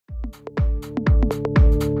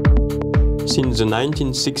Since the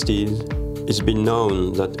 1960s, it's been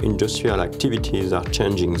known that industrial activities are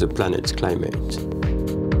changing the planet's climate.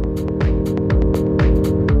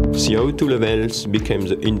 CO2 levels became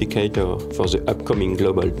the indicator for the upcoming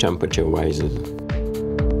global temperature rises.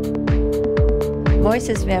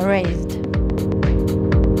 Voices were raised.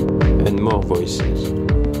 And more voices.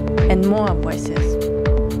 And more voices.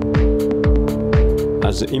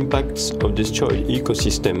 As the impacts of destroyed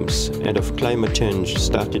ecosystems and of climate change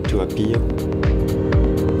started to appear,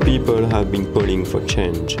 people have been calling for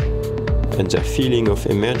change, and their feeling of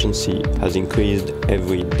emergency has increased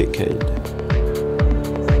every decade.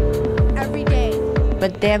 Every day.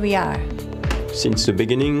 But there we are. Since the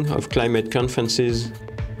beginning of climate conferences,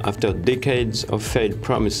 after decades of failed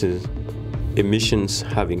promises, emissions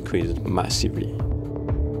have increased massively.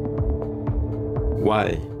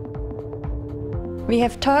 Why? We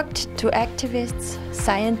have talked to activists,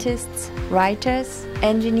 scientists, writers,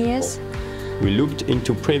 engineers. We looked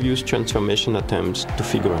into previous transformation attempts to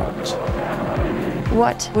figure out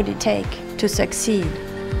what would it take to succeed.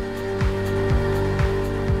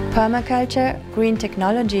 Permaculture, green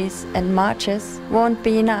technologies and marches won't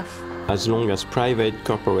be enough as long as private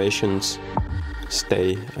corporations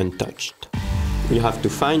stay untouched. We have to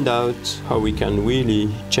find out how we can really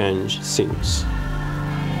change things.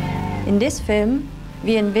 In this film,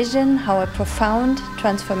 we envision how a profound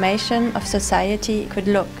transformation of society could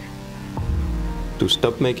look. To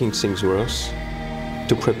stop making things worse,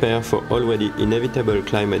 to prepare for already inevitable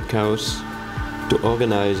climate chaos, to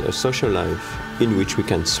organize a social life in which we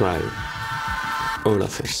can thrive, all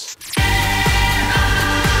of us.